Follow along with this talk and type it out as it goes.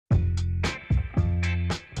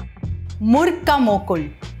Murgh Ka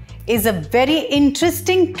Mokul is a very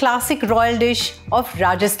interesting classic royal dish of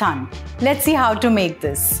Rajasthan. Let's see how to make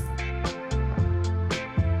this.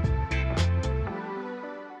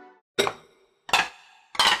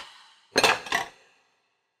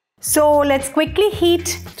 So let's quickly heat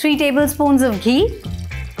 3 tablespoons of ghee.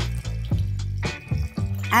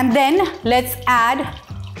 And then let's add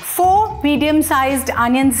 4 medium-sized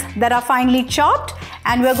onions that are finely chopped,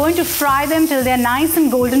 and we're going to fry them till they're nice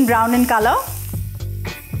and golden brown in color.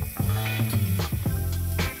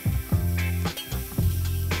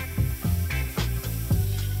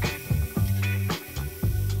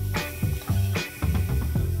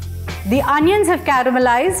 The onions have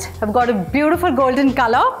caramelized, have got a beautiful golden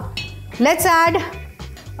color. Let's add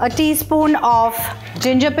a teaspoon of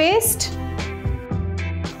ginger paste,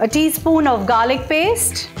 a teaspoon of garlic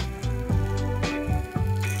paste,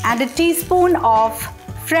 and a teaspoon of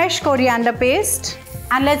fresh coriander paste.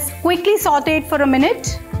 And let's quickly saute it for a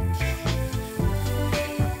minute.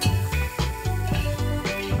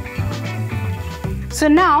 So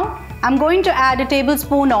now I'm going to add a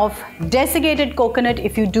tablespoon of desiccated coconut.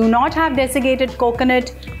 If you do not have desiccated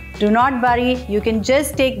coconut, do not worry. You can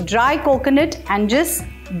just take dry coconut and just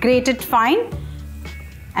grate it fine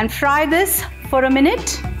and fry this for a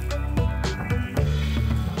minute.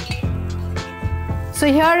 So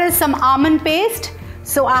here is some almond paste.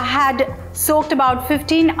 So I had soaked about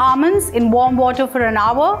 15 almonds in warm water for an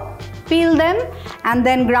hour, peeled them and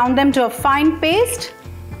then ground them to a fine paste.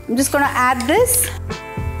 I'm just going to add this.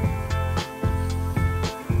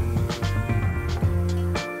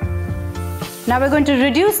 Now we're going to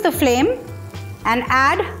reduce the flame and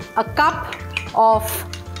add a cup of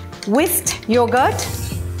whisked yogurt.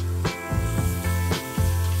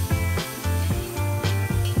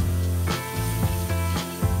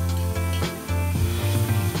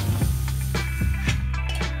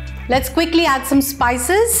 Let's quickly add some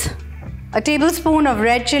spices. A tablespoon of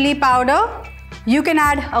red chili powder. You can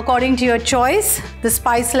add according to your choice, the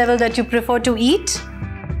spice level that you prefer to eat.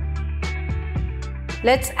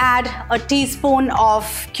 Let's add a teaspoon of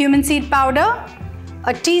cumin seed powder,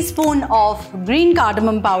 a teaspoon of green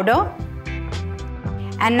cardamom powder.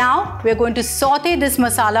 And now we're going to saute this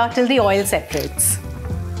masala till the oil separates.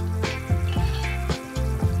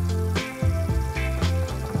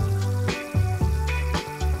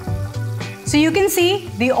 So you can see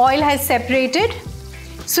the oil has separated.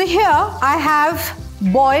 So here I have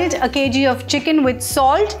boiled a kg of chicken with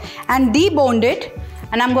salt and deboned it.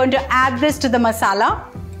 And I'm going to add this to the masala.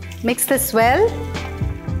 Mix this well.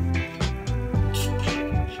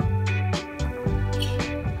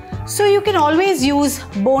 So you can always use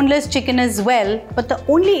boneless chicken as well, but the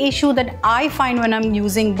only issue that I find when I'm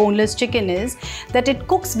using boneless chicken is that it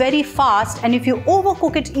cooks very fast, and if you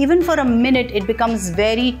overcook it even for a minute, it becomes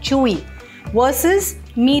very chewy versus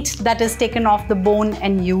meat that is taken off the bone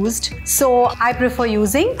and used. So I prefer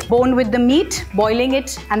using bone with the meat, boiling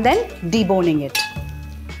it and then deboning it.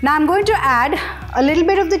 Now I'm going to add a little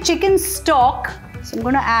bit of the chicken stock. So I'm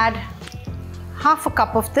going to add half a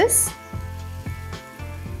cup of this.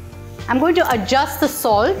 I'm going to adjust the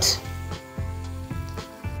salt.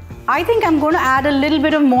 I think I'm going to add a little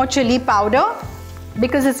bit of more chili powder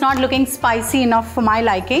because it's not looking spicy enough for my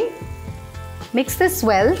liking. Mix this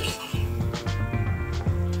well.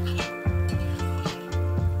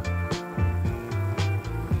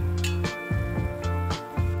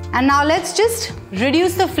 And now let's just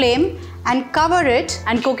reduce the flame and cover it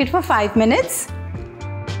and cook it for 5 minutes.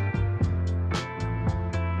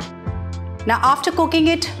 Now after cooking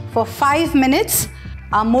it for 5 minutes,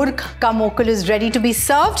 our Murgh Ka Mokul is ready to be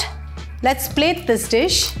served. Let's plate this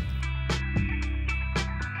dish.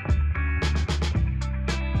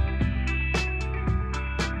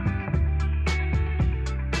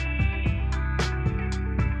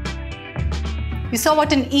 You saw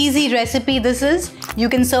what an easy recipe this is. You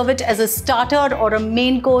can serve it as a starter or a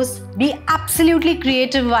main course. Be absolutely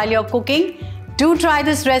creative while you're cooking. Do try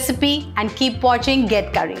this recipe and keep watching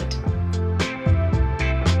Get Curried.